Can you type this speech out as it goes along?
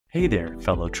Hey there,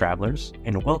 fellow travelers,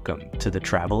 and welcome to the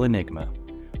Travel Enigma,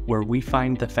 where we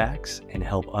find the facts and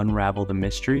help unravel the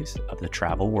mysteries of the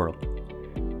travel world.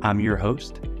 I'm your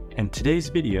host, and today's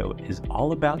video is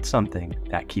all about something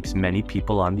that keeps many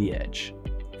people on the edge: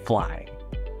 flying.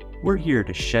 We're here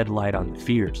to shed light on the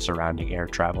fears surrounding air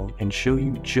travel and show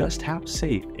you just how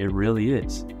safe it really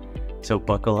is. So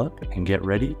buckle up and get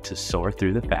ready to soar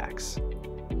through the facts.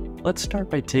 Let's start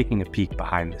by taking a peek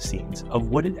behind the scenes of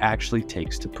what it actually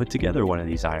takes to put together one of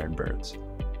these iron birds.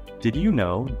 Did you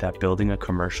know that building a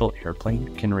commercial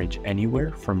airplane can range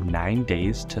anywhere from 9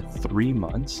 days to 3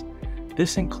 months?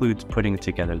 This includes putting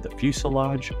together the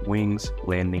fuselage, wings,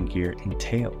 landing gear, and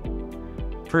tail.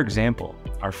 For example,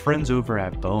 our friends over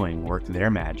at Boeing worked their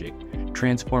magic,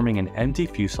 transforming an empty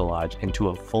fuselage into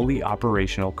a fully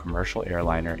operational commercial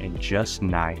airliner in just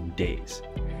 9 days.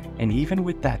 And even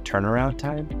with that turnaround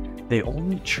time, they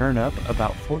only churn up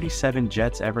about 47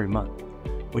 jets every month,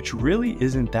 which really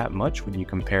isn't that much when you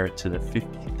compare it to the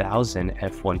 50,000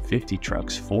 F-150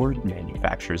 trucks Ford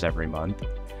manufactures every month.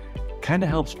 Kinda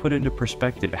helps put into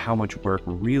perspective how much work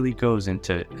really goes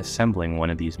into assembling one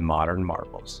of these modern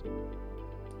marvels.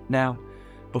 Now,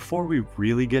 before we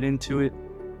really get into it,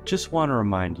 just want to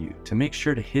remind you to make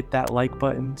sure to hit that like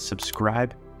button,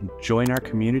 subscribe, and join our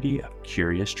community of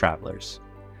curious travelers.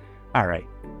 Alright,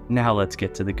 now let's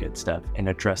get to the good stuff and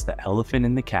address the elephant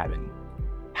in the cabin.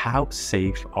 How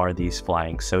safe are these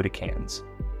flying soda cans?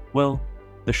 Well,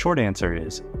 the short answer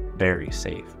is very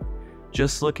safe.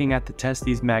 Just looking at the tests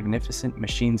these magnificent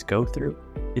machines go through,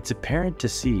 it's apparent to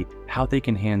see how they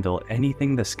can handle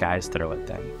anything the skies throw at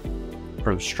them.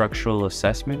 From structural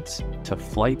assessments to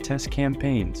flight test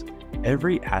campaigns,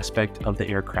 every aspect of the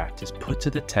aircraft is put to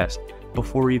the test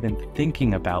before even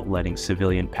thinking about letting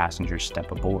civilian passengers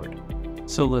step aboard.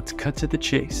 So let's cut to the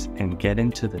chase and get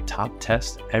into the top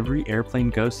tests every airplane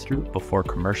goes through before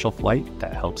commercial flight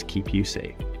that helps keep you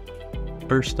safe.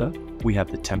 First up, we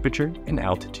have the temperature and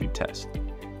altitude test.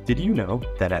 Did you know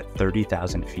that at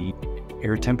 30,000 feet,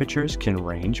 air temperatures can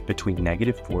range between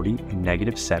 -40 and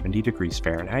 -70 degrees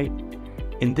Fahrenheit?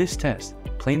 In this test,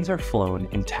 planes are flown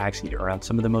and taxied around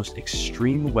some of the most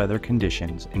extreme weather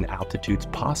conditions and altitudes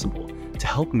possible to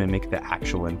help mimic the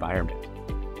actual environment.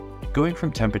 Going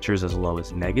from temperatures as low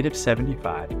as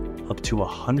 -75 up to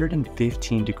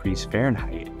 115 degrees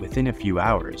Fahrenheit within a few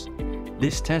hours,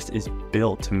 this test is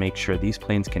built to make sure these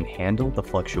planes can handle the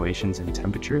fluctuations in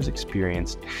temperatures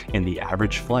experienced in the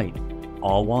average flight,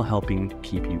 all while helping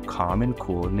keep you calm and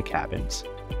cool in the cabins.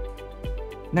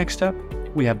 Next up,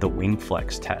 we have the wing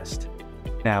flex test.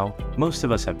 Now, most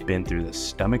of us have been through the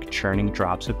stomach-churning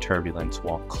drops of turbulence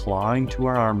while clawing to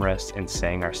our armrests and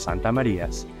saying our Santa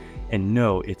Marias, and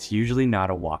know it's usually not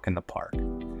a walk in the park.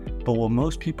 But what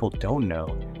most people don't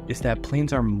know is that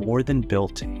planes are more than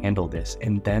built to handle this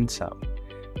and then some.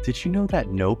 Did you know that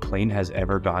no plane has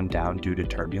ever gone down due to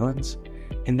turbulence?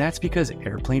 And that's because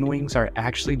airplane wings are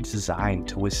actually designed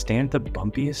to withstand the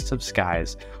bumpiest of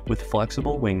skies with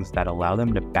flexible wings that allow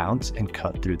them to bounce and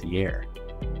cut through the air.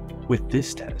 With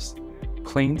this test,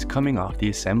 planes coming off the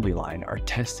assembly line are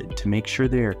tested to make sure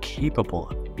they are capable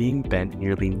of being bent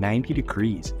nearly 90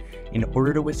 degrees in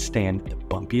order to withstand the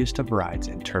bumpiest of rides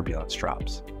and turbulence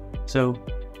drops. So,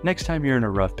 next time you're in a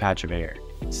rough patch of air,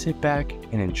 sit back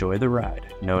and enjoy the ride,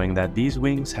 knowing that these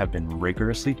wings have been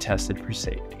rigorously tested for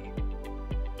safety.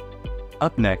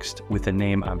 Up next, with a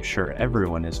name I'm sure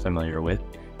everyone is familiar with,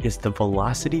 is the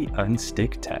Velocity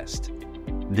Unstick test.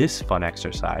 This fun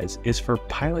exercise is for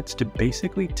pilots to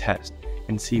basically test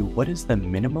and see what is the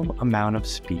minimum amount of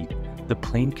speed the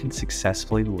plane can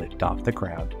successfully lift off the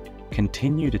ground,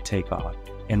 continue to take off,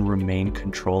 and remain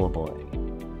controllable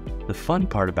in. The fun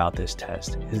part about this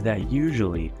test is that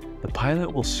usually the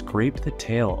pilot will scrape the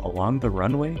tail along the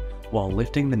runway while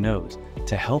lifting the nose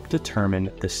to help determine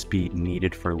the speed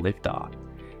needed for liftoff.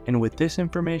 And with this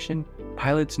information,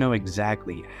 pilots know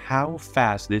exactly how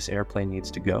fast this airplane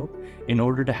needs to go in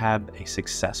order to have a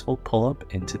successful pull-up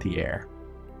into the air.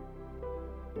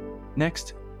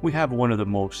 Next, we have one of the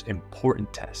most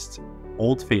important tests,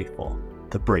 Old Faithful,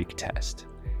 the brake test,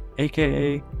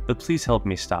 aka the please help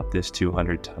me stop this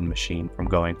 200-ton machine from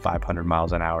going 500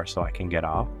 miles an hour so I can get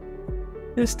off.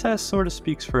 This test sort of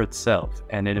speaks for itself,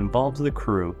 and it involves the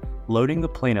crew loading the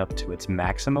plane up to its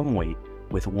maximum weight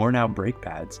with worn-out brake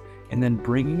pads and then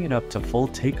bringing it up to full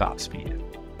takeoff speed,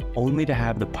 only to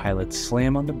have the pilot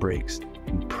slam on the brakes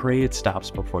and pray it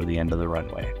stops before the end of the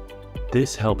runway.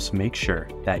 This helps make sure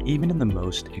that even in the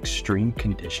most extreme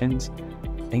conditions,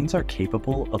 planes are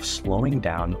capable of slowing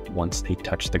down once they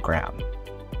touch the ground.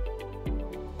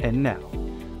 And now,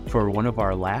 for one of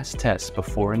our last tests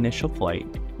before initial flight,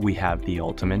 we have the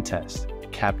ultimate test,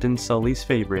 Captain Sully's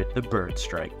favorite, the bird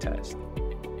strike test.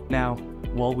 Now,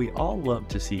 while we all love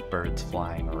to see birds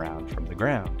flying around from the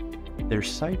ground, their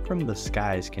sight from the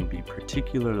skies can be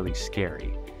particularly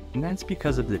scary, and that's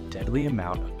because of the deadly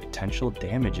amount of potential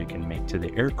damage it can make to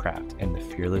the aircraft and the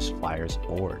fearless flyers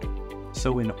aboard.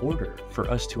 So in order for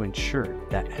us to ensure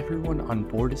that everyone on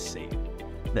board is safe,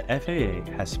 the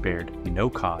FAA has spared no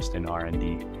cost in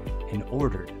R&D and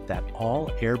ordered that all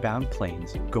airbound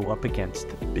planes go up against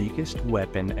the biggest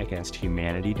weapon against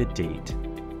humanity to date,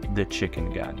 the chicken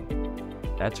gun.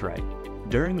 That's right.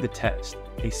 During the test,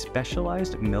 a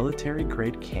specialized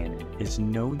military-grade cannon is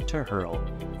known to hurl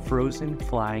frozen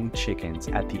flying chickens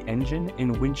at the engine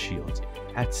and windshields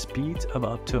at speeds of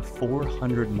up to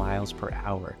 400 miles per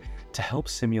hour to help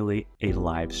simulate a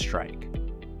live strike.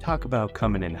 Talk about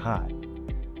coming in hot.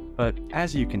 But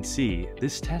as you can see,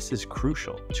 this test is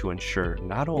crucial to ensure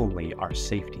not only our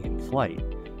safety in flight,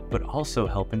 but also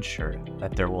help ensure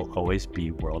that there will always be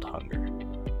world hunger.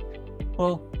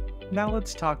 Well, now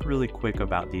let's talk really quick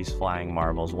about these flying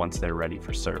marvels once they're ready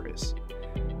for service.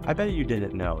 I bet you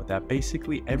didn't know that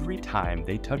basically every time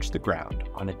they touch the ground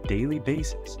on a daily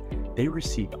basis, they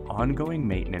receive ongoing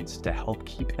maintenance to help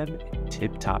keep them in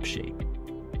tip-top shape.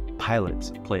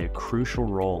 Pilots play a crucial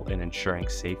role in ensuring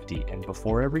safety, and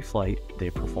before every flight, they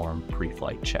perform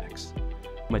pre-flight checks,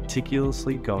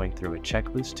 meticulously going through a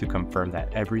checklist to confirm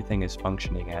that everything is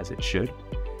functioning as it should.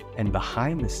 And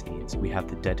behind the scenes, we have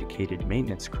the dedicated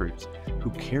maintenance crews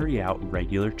who carry out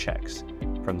regular checks,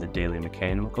 from the daily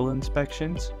mechanical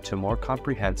inspections to more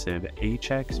comprehensive A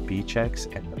checks, B checks,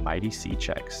 and the mighty C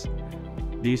checks.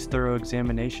 These thorough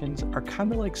examinations are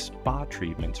kind of like spa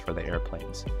treatments for the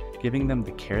airplanes, giving them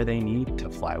the care they need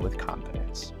to fly with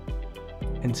confidence.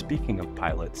 And speaking of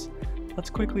pilots,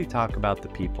 let's quickly talk about the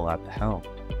people at the helm.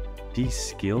 These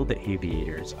skilled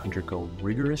aviators undergo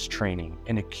rigorous training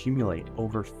and accumulate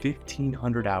over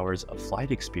 1,500 hours of flight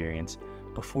experience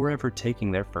before ever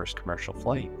taking their first commercial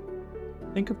flight.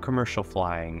 Think of commercial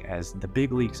flying as the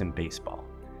big leagues in baseball.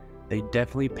 They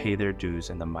definitely pay their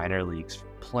dues in the minor leagues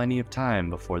plenty of time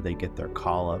before they get their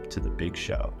call up to the big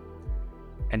show.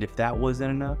 And if that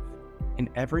wasn't enough, in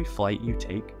every flight you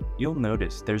take, you'll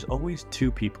notice there's always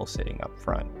two people sitting up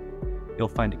front. You'll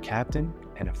find a captain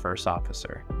and a first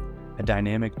officer, a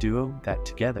dynamic duo that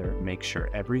together make sure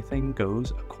everything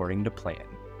goes according to plan.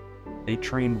 They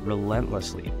train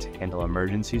relentlessly to handle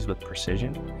emergencies with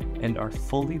precision and are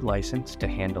fully licensed to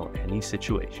handle any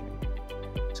situation.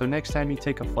 So next time you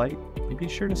take a flight, be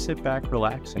sure to sit back,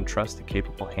 relax, and trust the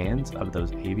capable hands of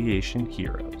those aviation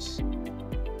heroes.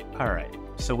 Alright,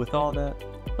 so with all that,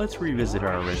 let's revisit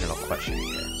our original question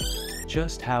here.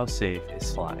 Just how safe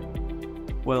is flying?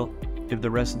 Well, if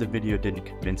the rest of the video didn't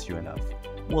convince you enough,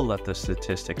 we'll let the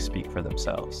statistics speak for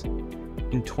themselves.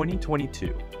 In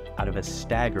 2022, out of a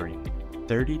staggering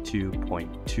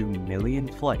 32.2 million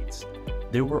flights,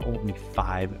 there were only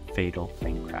 5 fatal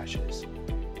plane crashes.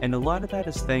 And a lot of that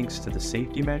is thanks to the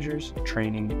safety measures,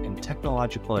 training, and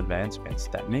technological advancements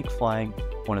that make flying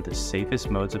one of the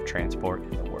safest modes of transport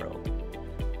in the world.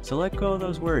 So let go of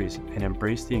those worries and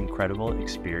embrace the incredible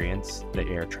experience that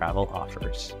air travel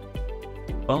offers.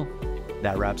 Well,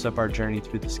 that wraps up our journey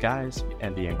through the skies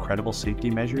and the incredible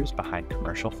safety measures behind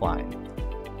commercial flying.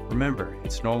 Remember,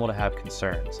 it's normal to have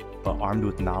concerns, but armed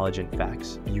with knowledge and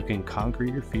facts, you can conquer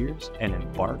your fears and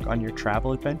embark on your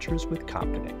travel adventures with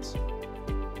confidence.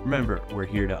 Remember, we're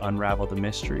here to unravel the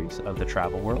mysteries of the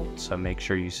travel world, so make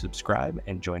sure you subscribe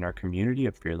and join our community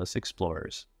of fearless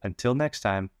explorers. Until next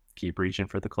time, keep reaching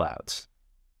for the clouds.